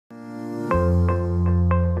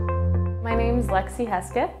Lexi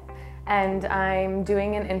Hesketh, and I'm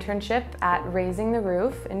doing an internship at Raising the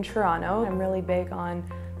Roof in Toronto. I'm really big on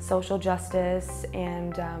social justice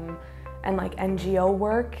and like NGO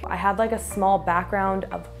work. I had like a small background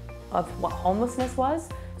of what homelessness was,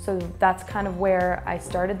 so that's kind of where I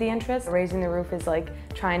started the interest. Raising the Roof is like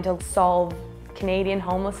trying to solve Canadian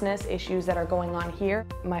homelessness issues that are going on here.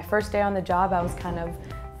 My first day on the job, I was kind of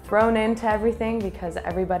thrown into everything because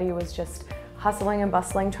everybody was just hustling and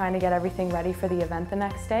bustling, trying to get everything ready for the event the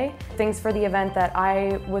next day. Things for the event that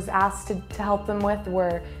I was asked to help them with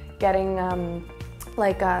were getting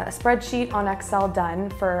like a spreadsheet on Excel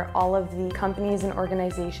done for all of the companies and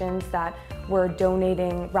organizations that were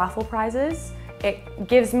donating raffle prizes. It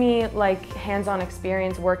gives me like hands-on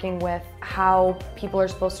experience working with how people are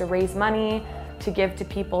supposed to raise money to give to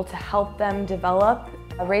people to help them develop.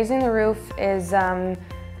 Raising the Roof is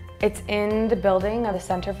it's in the building of the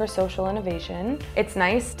Center for Social Innovation. It's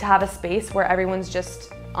nice to have a space where everyone's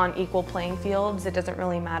just on equal playing fields. It doesn't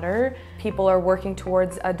really matter. People are working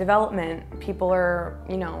towards a development. People are,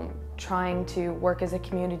 you know, trying to work as a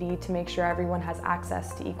community to make sure everyone has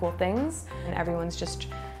access to equal things. And everyone's just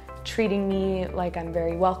treating me like I'm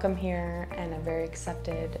very welcome here and I'm very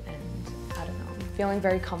accepted, and I don't know, I'm feeling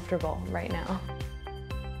very comfortable right now.